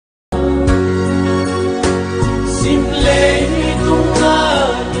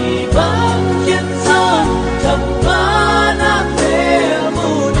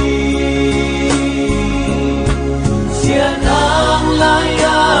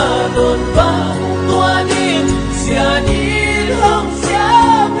đồn vang tua đi xia đi không xia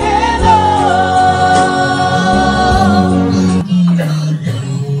thế nào.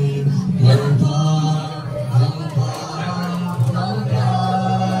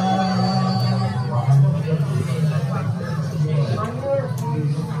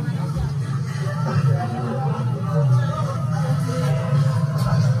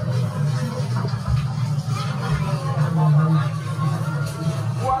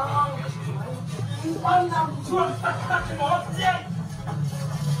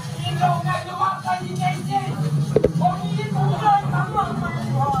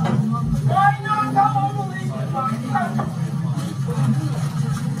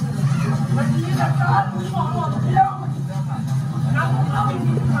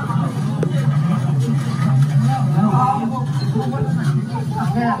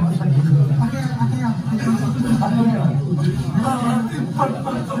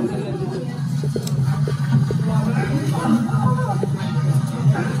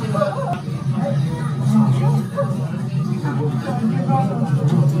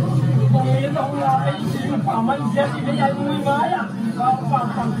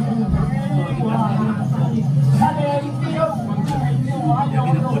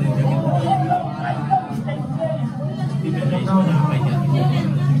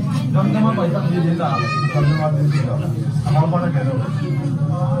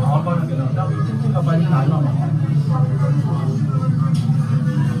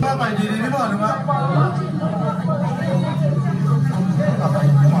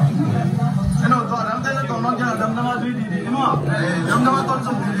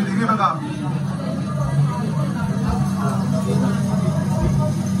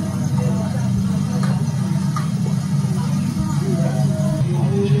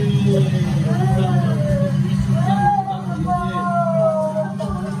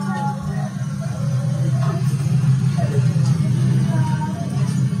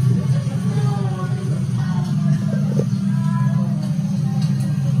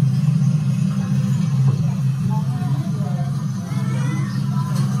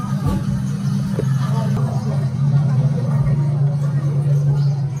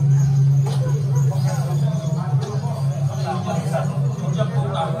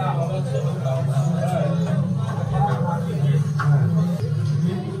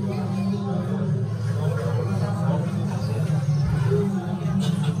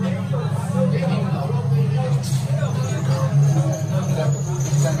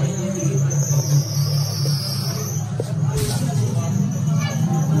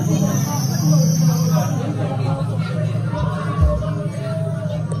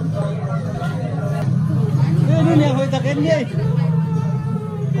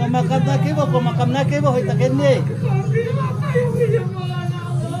 Makan na kibo hoy taken ni.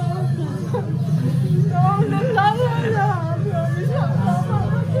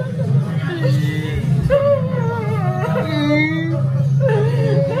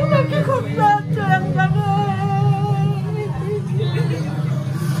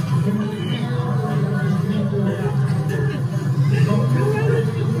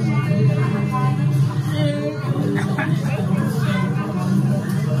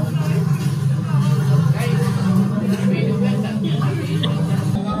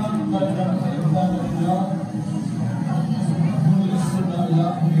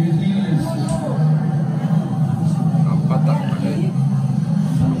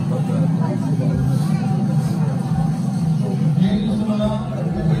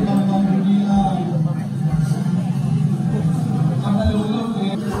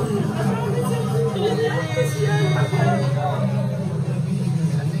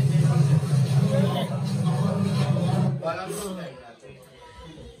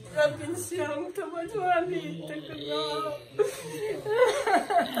 Siang teman-teman itu kenal.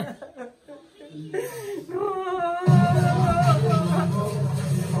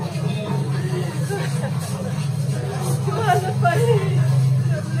 Gimana Pak?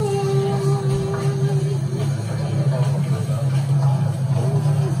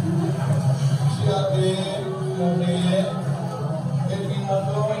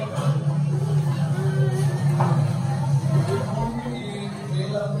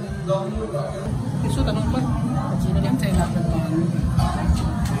 Isu tanong pa, Cina yang saya lakukan.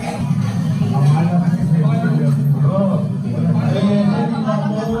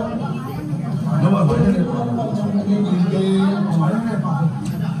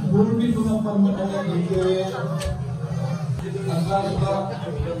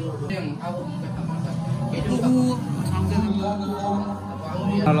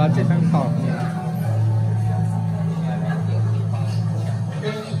 Kalau aja kan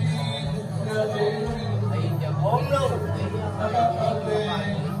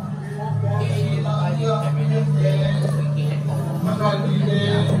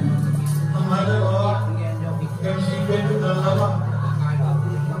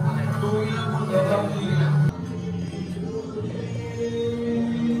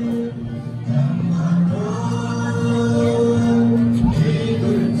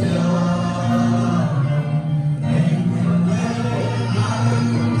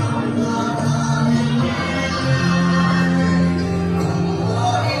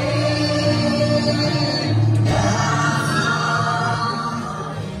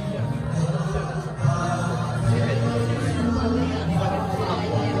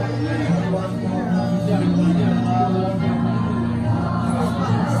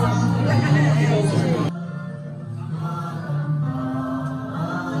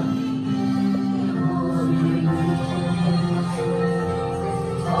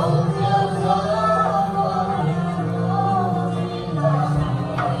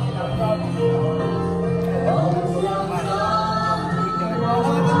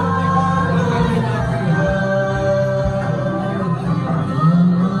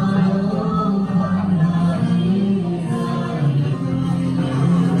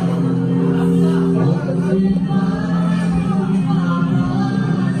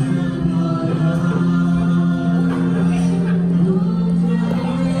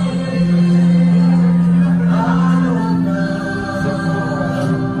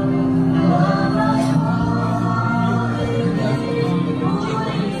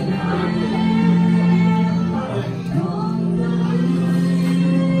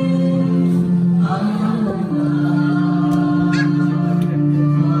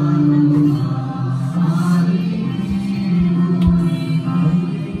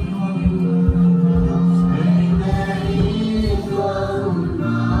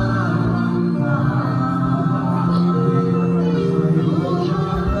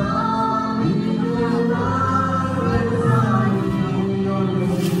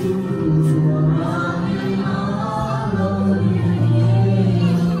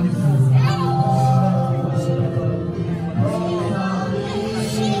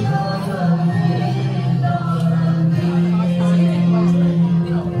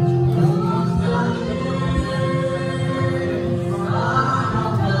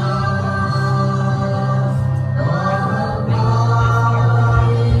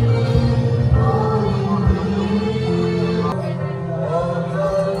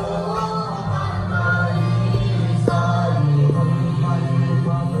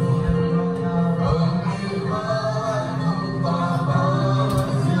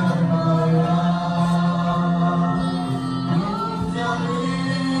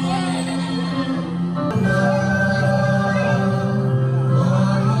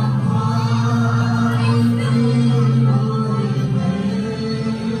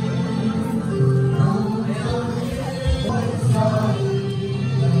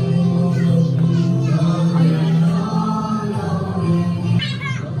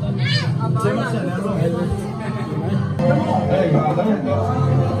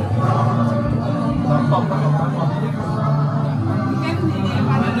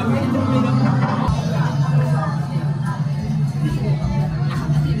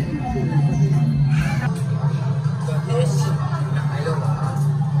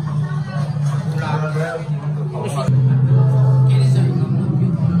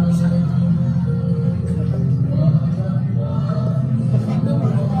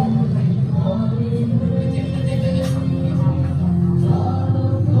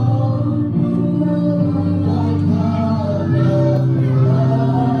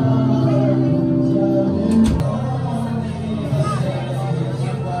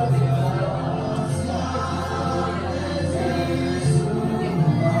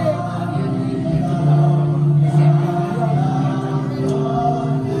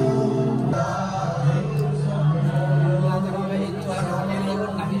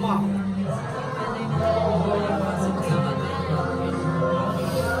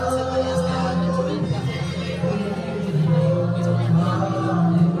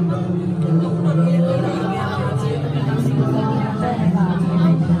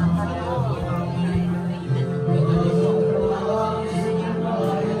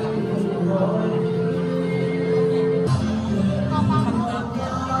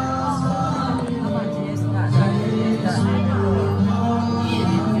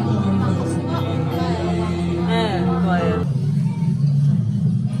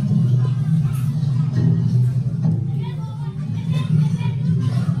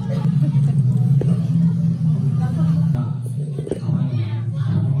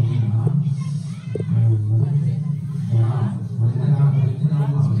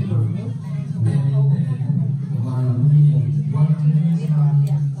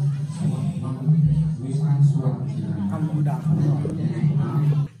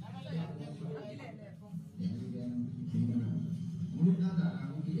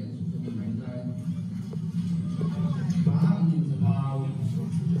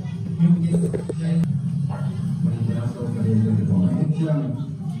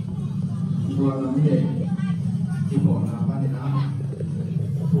วน้ำเด็กที่บอกนะว่าในน้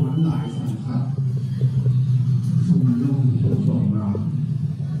ำตัวหลายสังขารสุ่มลุ่มตัวสองเรา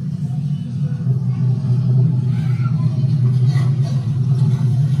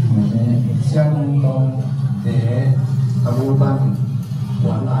相当的阿鲁班原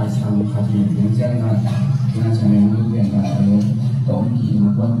来像卡提平江啊，那像那边啊，东西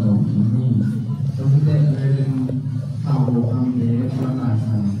关东米，都是在那边大陆他们的原来像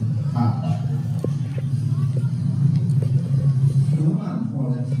啊。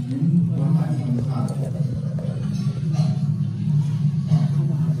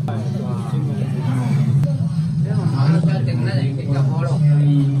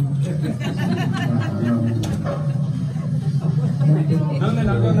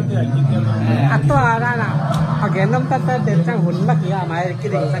Atau ada lah, agen nom tata dencang hunlak ya, mai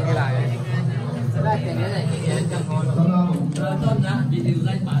kiring sang kira.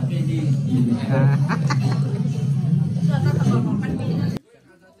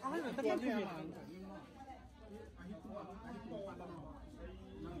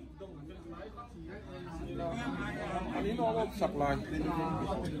 Ini nó sập lại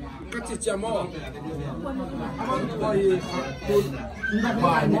các chị chăm mò quay tôi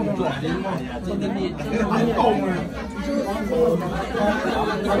bài mong chuẩn đến mò anh tông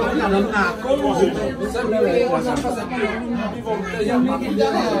là lần nào có một rất là rất là đi vòng đây là mặt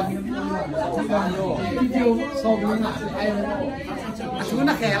Chúng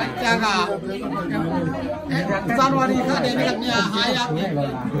nó khẽ lắm cha cả. Gian đi khác đến gặp nhà hai ạ.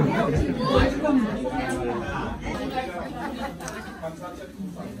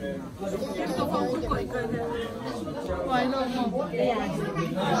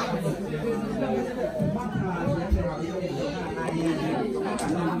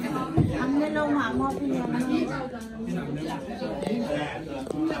 Ăn lên lâu mà mua thì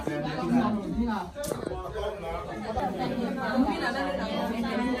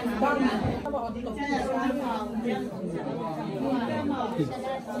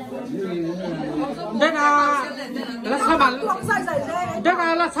Đây là sao bạn đây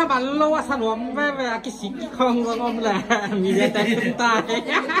là sao bạn lâu sao lắm về cái gì không có ngon là mình để tay chúng ta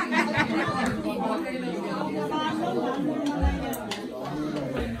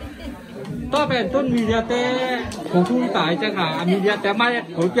ตัวเป็นต้นมีเดียเต้ของทุ่งตายจังหามีเดียแต่ไม่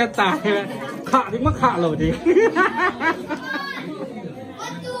ของเจ้าตายขาที่มันขาเลยดิ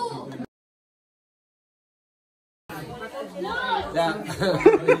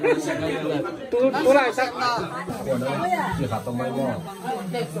ตัวอะไรสักคือขาต้มไม่หม้อ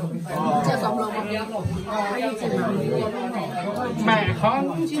แม่ของ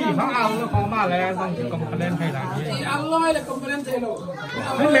ที่เขาเอาของมาแล้วต้องกำเล่นให้หลังนี้อร่อยเลยกำเล่นเทโล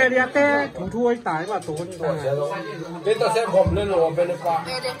นี่เมเดียเต้ถูถ้วยตายกว่าตัวนี้เป็นตัวเส้นผมเลยหรอเป็นปลา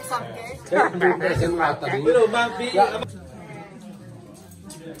เป็นเส้นปลาตัดไม่รู้บางปี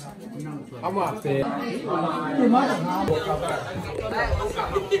เอามาเตะ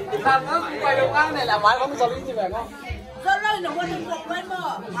ทำแล้วไปลงอ่างเนี่ยแหละไม้เขาไม่สลิงจีแบบก็ก็เลยหนูว่าถึงบอกไว้เมื่อ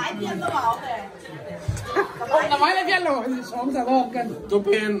หมายเพียงก็บอกเลย ไม้เลยเพี้ยนหรอสองสะโพกกัน ตัวเ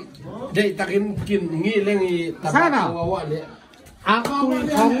ป็นเด็กตะกินงี้เรื่องนี้ตะเอาว่าเนี่ยอาตุย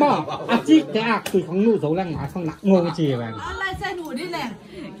ของหม้ออาจิแต่อาตุยของนู่นโซ่แรงหมาข้างหนักงงจีแบงอะไรใส่หนูนี่แหละ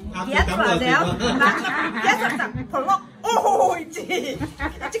เย็ดกว่าแล้วเย็ดสักผลว่าโอ้ยจี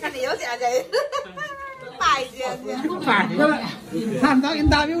จะกันเหนียวเสียใจไปเสียไปทำต้องอิน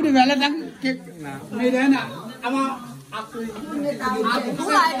เตอร์วิวดีแบบแล้วนั่งเก็บไม่ได้น่ะเอามาอาตุยผู้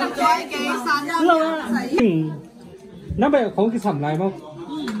ไรกับจอยเกย์ซันนั่นเป็นของที่ทำไรมั้ง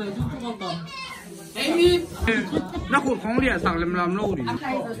ไอ้นี่นักขุดของเหลี่ยสั่งลำโลดิ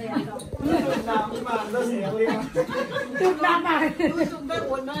ตึกน้ำมาตึกไป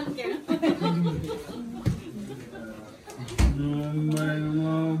วนนั่นแก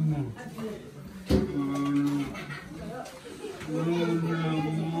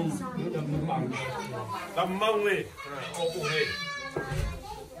ลำมังเลยโอ้โหเลย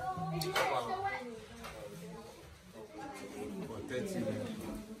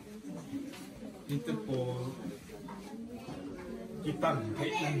Interpol kita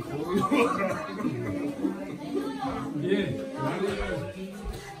kayak info iya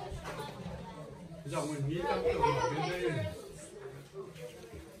jangan kita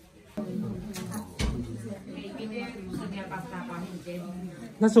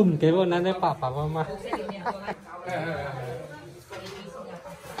น่าสุ่มเก็บวันนั้นได้ป่ามา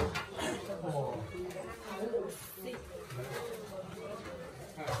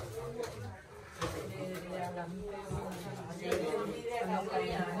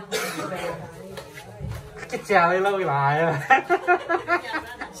chè lên lâu lại.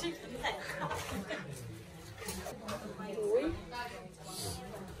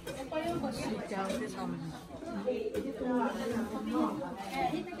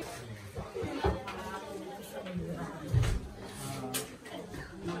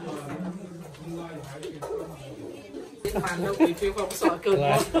 Bạn đâu bị phim không sợ cực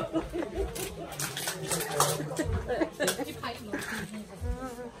quá.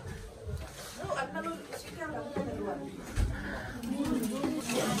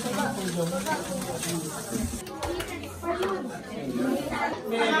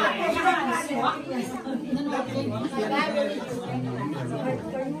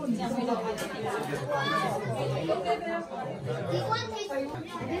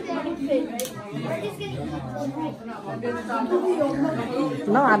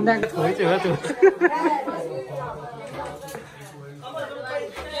 Nó ăn đang thổi chưa tụi.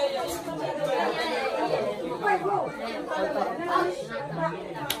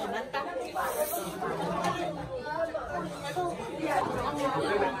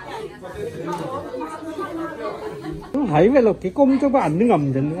 Thấy về là cái công cho bạn nó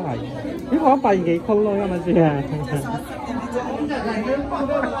ngầm trên cái này, biết có bài gì không thôi mà gì à.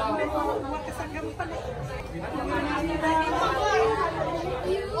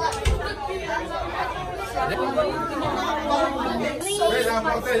 Đây là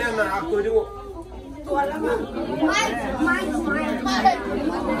có tên là aku juga.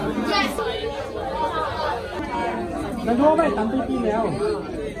 Nó đua mày tắm tí nào.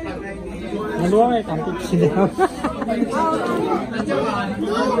 Nó đua mày tắm tí nào.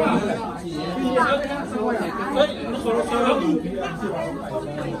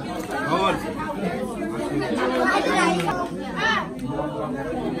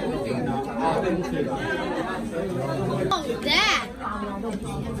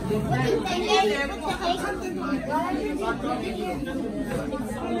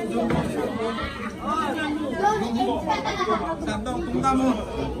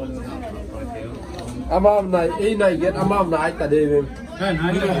 Amam này, ý này get amam này ta đi mình.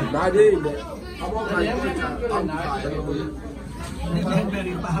 Này đi. Amam này amam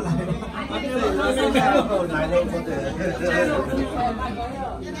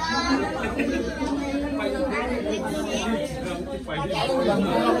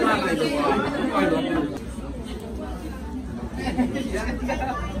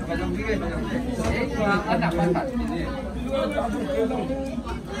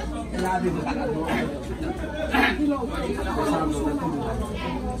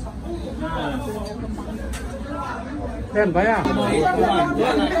Khen vậy à?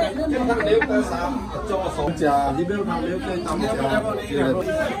 Nếu ta sao cho sống trà đi bên thằng nếu cây tắm trà.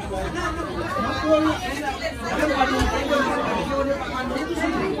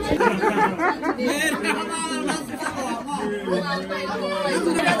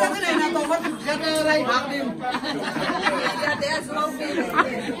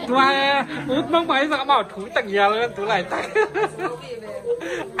 Tôi út mong mấy giờ bảo thú tặng nhà lên tú lại tặng.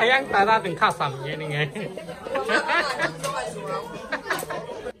 Anh ăn tài ra từng khá sẵn như này.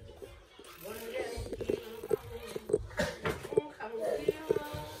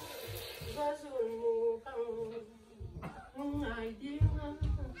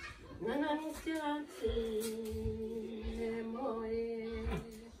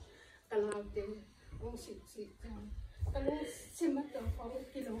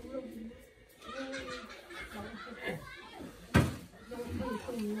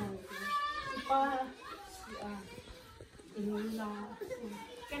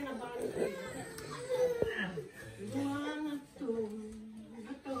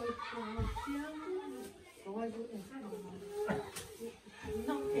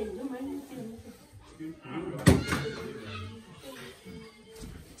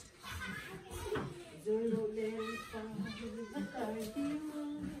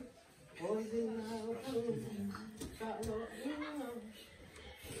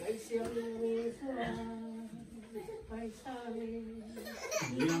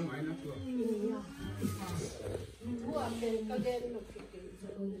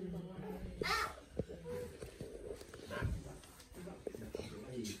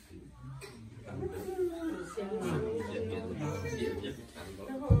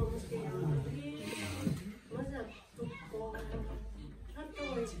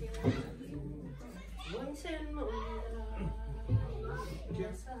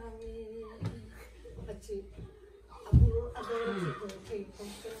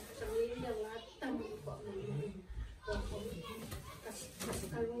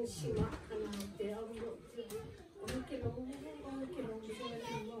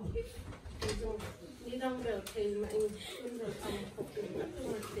 Đi đông đều thì mà anh rồi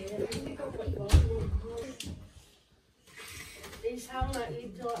ông học đi sau là đi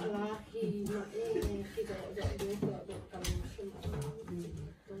cho là khi mà khi đó dạy đứa vợ được cầm súng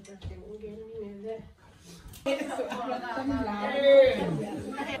tôi ta tiếng ghen như thế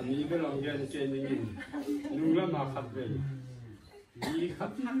Ni cái lòng ghen trên như nung lắm mà khát về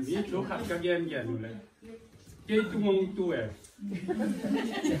ni chỗ khát cái ghen ghen rồi chơi tung ông tuổi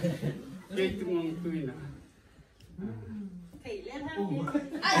chơi tung ông tuổi nè Thì lên ha.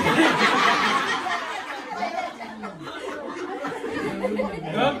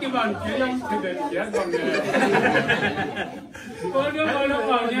 đó cái bàn kia trong thì để chết còn có đứa mà nó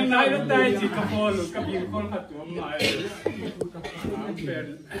bảo như này lúc tay chỉ có con rồi cái gì con hạt chuột mày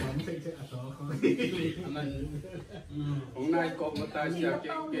bên hôm nay có một tay sẽ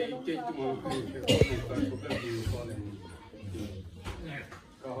cái tung ông tuổi cái con một cái gì con này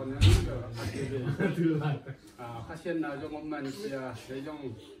còn phát hiện là trong mình sẽ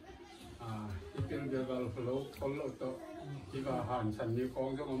trong cái việc là lâu còn lâu to thì vào hàn sản như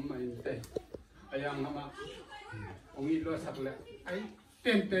con trong mình thế ai ăn lắm ông ấy lo sạch lại ấy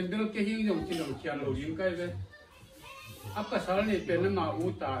tiền được cái hình dung chỉ đồng tiền lâu những cái đấy apa salah ni pen mà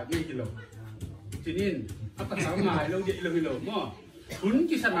uta ni kilo cho nên apa salah mà lâu vậy lâu lâu mà muốn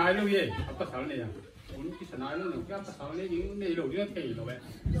cái sản này lâu vậy apa salah này muốn cái sản này lâu cái apa salah này những này lâu như thế rồi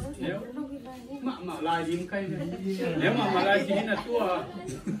nếu mà lại những cái nếu mà lại chỉ là tua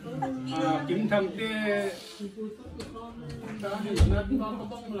kiếm thằng tê ta thì nó có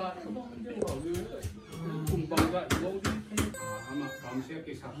bông là có bông chứ bảo như cùng bông vậy bông mà cảm sẽ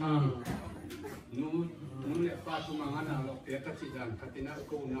cái sạp nó lại qua chung mang ăn là cái các chị đàn các chị nào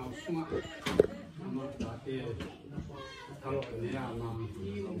cô nào xung mà cái thằng lợn này mà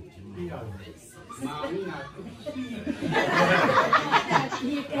đi đâu mà như là cái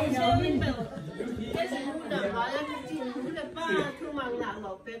gì cũng được nói là cái gì cũng được ba thu mang nặng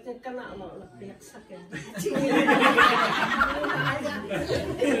lọ bé cái căn nặng lọ là bé sắc cái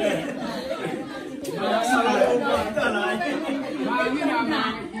mà như là mà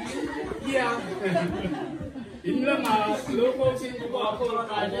in là mà logo xin của cô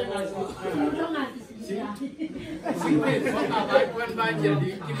cái này là xin tiền của cả bài quen bài chỉ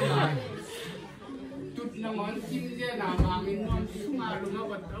đi kiếm lại chút nó món chim dê nào mà mình ngon chúng mà luôn nó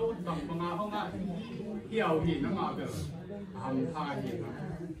vật đâu bằng mà không à hiểu gì nó mà được hầm pha gì nó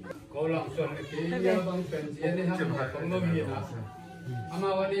có lòng xuân cái nhớ bằng phần gì đấy hầm không lo gì đó mà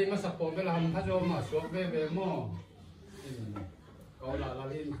วันนี้มาสับปะไปละhầmพระโยมมาสวดvề mò có là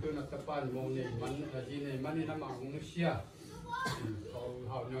lên từ nát pan mông này mình gì này mình làm ăn xia có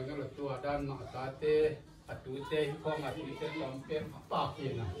họ nói rằng là tua đan mà ta tê tu tê con tu tê làm cái bạc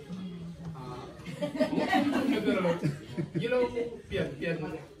kia nè cái rồi như lâu biển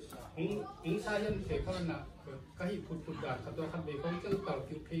cũng sai nhân thể các bạn cái phụt đạn các tôi khăn về không chân tàu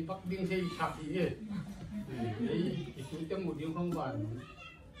kiểu khi bắc điên thì sạc gì vậy đấy chú chân một điều không bản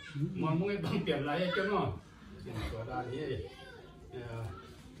mà mỗi bằng biển lại chứ mà tua đạn như vậy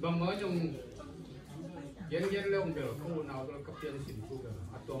bằng mới trong dân lông được khu nào đó cấp tiền xin thu được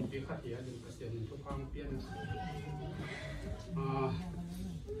atom bị khát tiền được cấp tiền thu khang tiền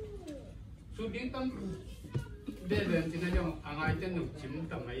số điện tâm để lên thì nó trong ai chân được chìm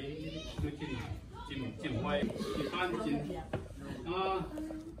tầm ấy nó chìm hoài chìm ăn chìm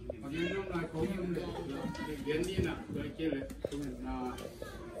còn những năm nay có những biến đi nè rồi kia là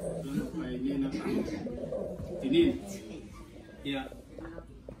phải như là thì nên ya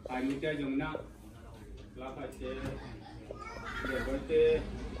phải như cái dùng na là phải chế để có thể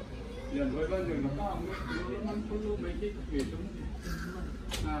liền với bao giờ nó có nó luôn mấy cái việc chúng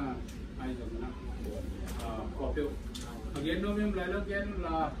ai dùng na có phiếu again nó même lại nó again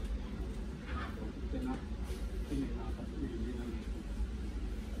là cái nào cái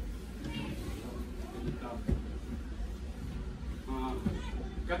nào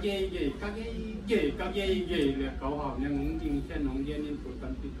các gì là cậu học nhưng cũng chỉ xem nông dân nên tụi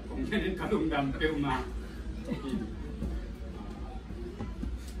tận cũng nên cả đồng đầm kêu mà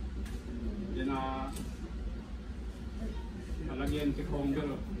vậy là dân cái không cho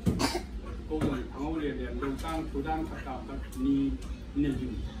cô rồi thằng liền liền đồng tăng thủ đang phát tạo các ni nên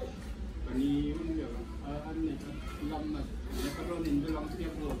dùng và ni cũng được anh này lâm mà cái đó nên cái lâm tiếp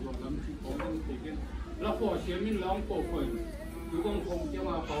rồi lâm chỉ có những cái là phổ biến mình lâm phổ biến如果我们叫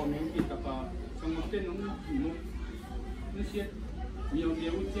嘛报名给大家，像我这种那些苗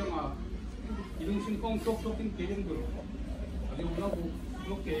叫嘛，一种情况做定给人个，就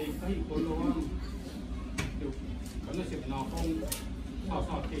那给可以过路啊，就可能是拿风啥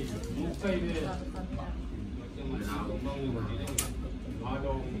给，我可以的，就嘛拿风帮我这种拿到，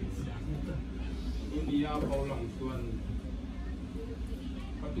 dunia paulang tuan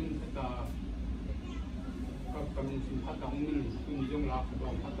katung kita kami simpat angin tunjung lah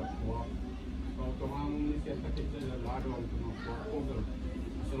kedua kata kuah kalau tuang ini siapa kita lalu untuk kuah kuah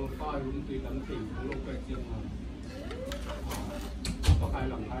selupa untuk lantai kalau kecil pakai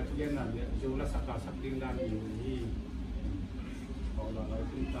langkah dia nanti jualan sakit tinggal ini kalau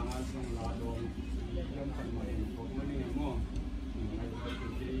itu tangan yang lalu yang kan main pokoknya ini mau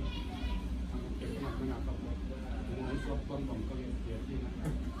jadi kita nak mau suapkan bangkang yang jadi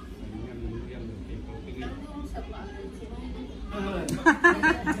yang itu tinggi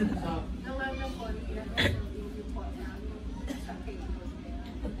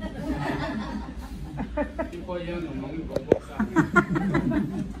Ipo yang ngomongin bobok kan,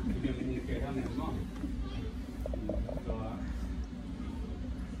 dia menyekerahan memang.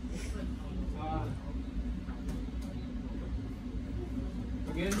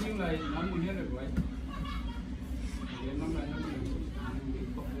 Bagian yang lain, namun dia lebih baik. Bagian yang lain, namun yang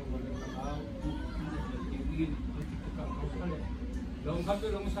kok yang boleh tahu, ini kita kau saling. Dong kau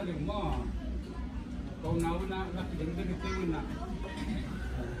dong saling mah. Kau nahu nak jadi kita nak.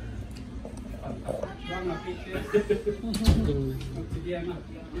 Bang nak kita, dia nak.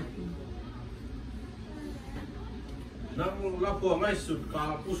 Nang lapo ngay sud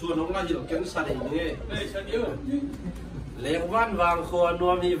ka puso nong la jil ken sa de nge Sa dia. lengwan wang kho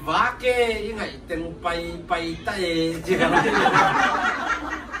no mi va ke i ngai teng pai pai tai ji ka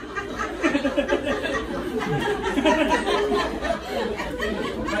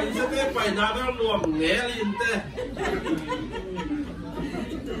pai sa te pai na ga luom nge lin te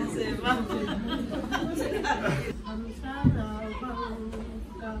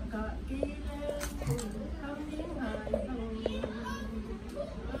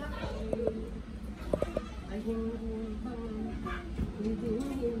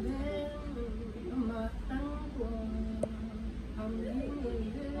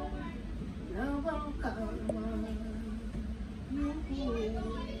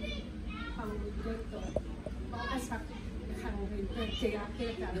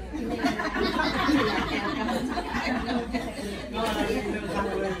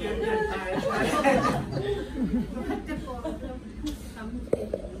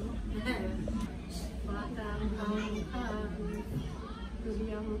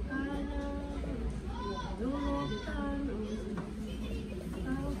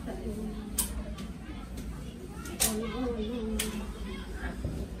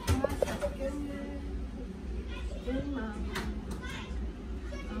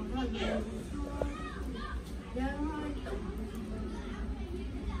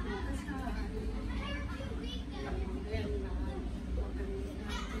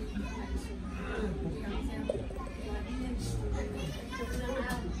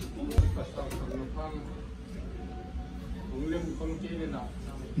Kalau kini nak,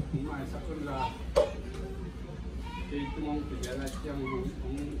 mai sakun lah. Itu mau kerja yang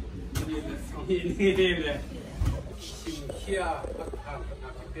ini le. Simsia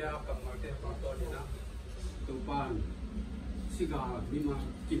nak kerja kamar deh motor ni nak. Tupan siga lima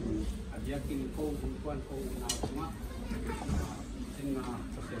kilo. Ada kini kau tuan kau nak semua. Tengah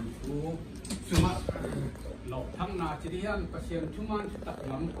pasien itu cuma lok thang na cirian pasien cuma tak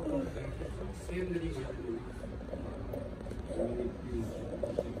ngam kau pasien dari mana.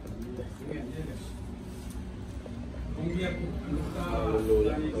 Kemudian luka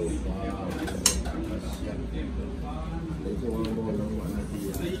dari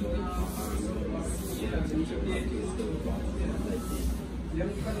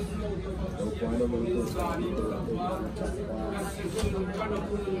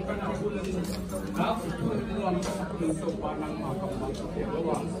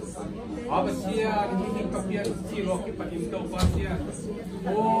Abasian ini kapian silo kipatim tau pasian.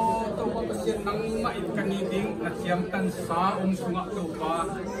 Oh tau pasian nang mait kaniding at siyam tan sa sungak tau pa.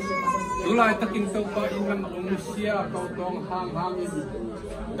 Tulay takin tau pa inang siya kau tong hangin.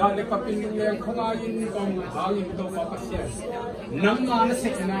 Dali kapin yang kangayin kong hangin tau pa pasian. Nang mana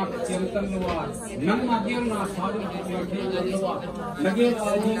sekna siyam tan luwa. Nang magyang na sadong siyam luwa. Lagi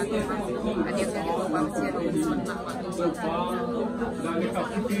tadi tau pa. Dali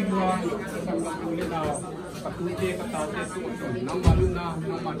kapin luang sampai kulit dah, kakuti kata tu nang malu na,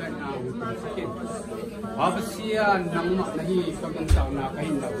 nang madan na, sakit. Abasian nang mak nahi pagkantau na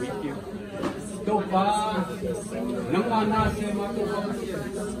kain na wikir. Tu pa, nang mana se matu abasian,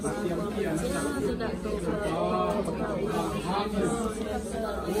 siam kian na. Tu pa, hangin.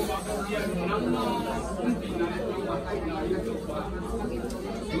 Tu abasian nang na, kunti na nang makai na itu pa.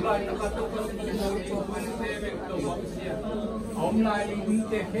 Mulai nakatukan mo ito ang seven tu abasian. Om lai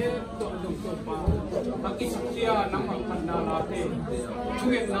kunti he tu to pa akisya nang magpanalate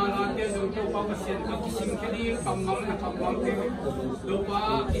tuwid na natin yung to pa pasien akising kini kamal na kamal ke to pa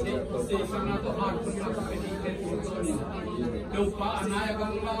ide se sana to hat na kapitid to pa anaya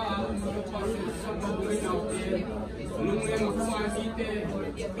gamla to pa sa pagbuhay natin nung yung kumamite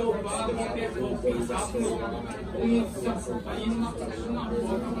to pa kite po pisapno kung sa pain makasuma po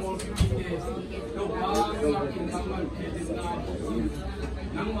mo kite to pa makin naman kite na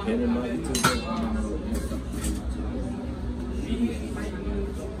nang mahal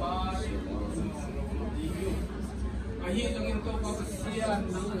ahilong ito pagkasiyan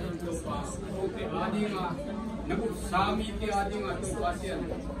ng lupa o ti adi nga nagsami ti adi nga tupasiyan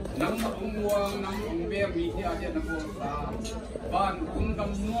nang maumuang ng umber mi ti adi nga sa ban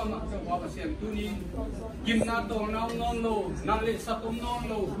undang mo na tupasiyan tunin gimnato naunolo nali sa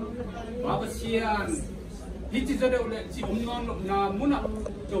tumnolo pagkasiyan hiti sa daw si umnolo na muna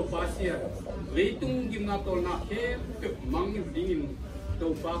tupasiyan leitung gimnato na ke mangin dingin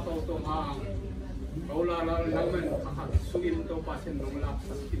tupakaw to ang kaulala naman kakasugin to pasien nung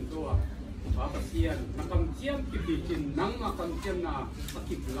lapsas kintoa papasiyan nakamsiyan kibikin nang makamsiyan na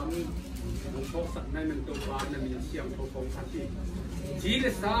sakitlang nung posak na ng topa na minasiyang popong hati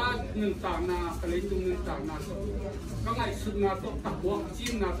jile sa ng tana kalitong ng tana to kangay sud na to takwang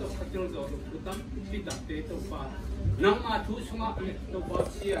sim na to katil do utang pita te to pa nang matusuma to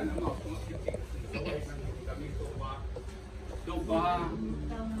pasiyan ang makamsiyan kami to pa to pa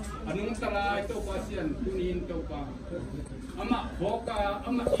anong tala ito pasiyan tunin to pa ama boka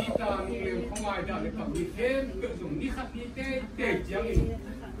ama ita nung yung kumay dali pa bikin yung nikat nite te jangin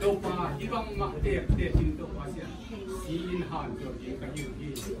to pa ibang makte te tin to pasiyan sin han to yung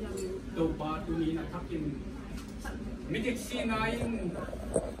kahiuhi to pa tunin at hakin mitik sinayin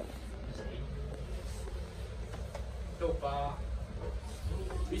to pa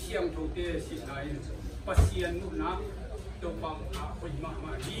bisiyang tote sinayin pasiyan na to pang ako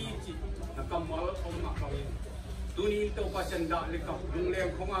ma hiji nakamal o makawin tunin to pasyan dali ka yung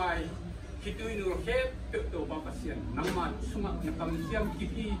leng kumay kituin nur het to pa pasyan naman sumak nakamsiyam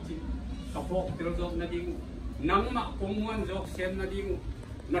kipiji kapok tilzok na ding nang makumuan jok sen na ding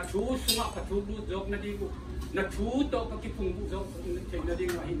na chu sumak katudu jok na ding na chu to kakipung jok na ding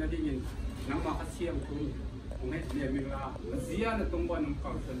wahin na dingin nang makasiyam tun kung het niya mila ziya na tumban ng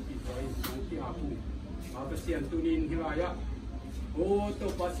kausan itoy ang tiapu papasiyan tunin hilaya o to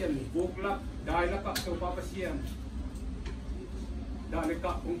pasien buklak dahil ka to papasiyan dahil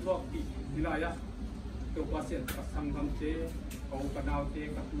ka kung tuwak hilaya to pasien kasanggam te kau kanaw te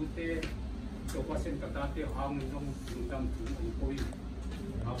katute to pasien katate hang nung undang ang koy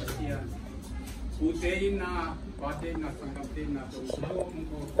papasiyan putein na pate na sanggam te na to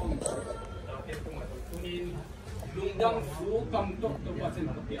kung dati tunin lungdang sukam to pasien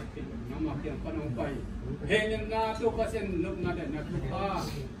kapiak nama yang panumpay hengen na to pasien lug na dan natupa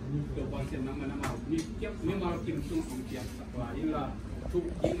to pasien nama ni tiap ni malkim sung tiap sakwa ila tu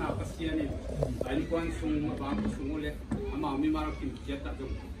ina pasien ni ai kwan sung ma sungule ama mi malkim jeta to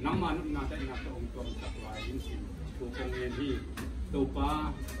nama na dan na to sakwa in si to kong ni to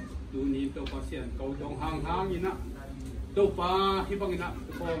pa tu ni to pasien kau dong hang ina to pa hibang ina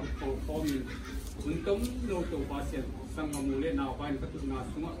ko mi untung lo to pasien sang mamule na pain katut na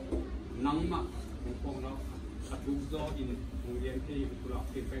sunga nangma upong na katugzo in oriente pula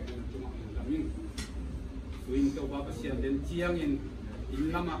pepe ng tunga ng daming tuwing to papasiyan den chiang in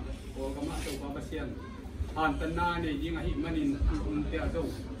lama o kama to papasiyan antan na ne ding ahi manin unte aso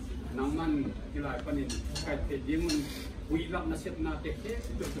nangman kilay panin kahit te dingon wilak na siyat na te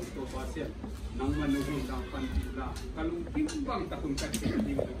to papasiyan nangman nuhun ng pantila kalung timbang takun kahit te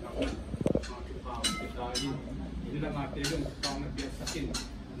dingon ng taon ila nga telong pang nabiyasakin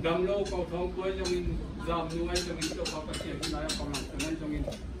damlo kau thong ko jong jam nuai jong to pa pasien na ya pang nang jong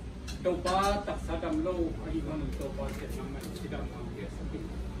to pa tak sa damlo ai ban to pa pasien nang sidang ang biyasakin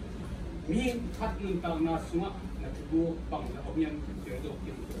mi khat nun tang na sunga na tubo pang na omyan jedo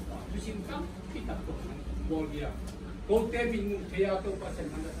kin bisin ka kita to bol dia ko te min kaya to pasien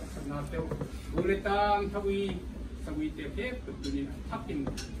na te uletang thawi sawi te tunin hakin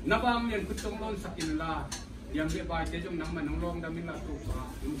nabam yan kutong sakin la yang dia baca jom nama nonglong damin la tu pa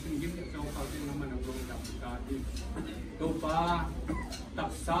yung singgim ya kau kau jom nama nonglong damin tadi tu pa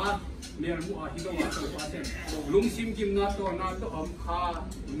taksa mermu ahido atau pasen lung sim kim na to am kha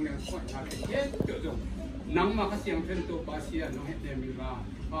lung yang kuat na ke jom nang makasih yang tentu pasia no het demila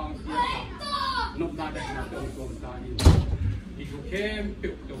pang dia nok na dak na to kom tadi itu kem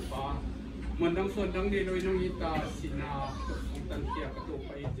tu pa mandang son dang de noi nong ita sina tan kia kato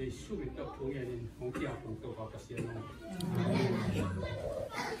pai Jesu ito tungian in hong kia pung to pa pasien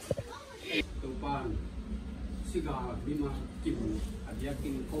tupan siga bima kim adia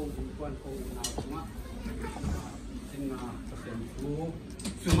kin ko bukan ko na kuma singa pasien tu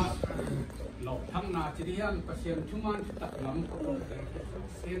cuma lo thang na chirian pasien cuman tak ngam ko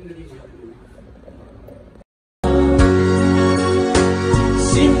sen dari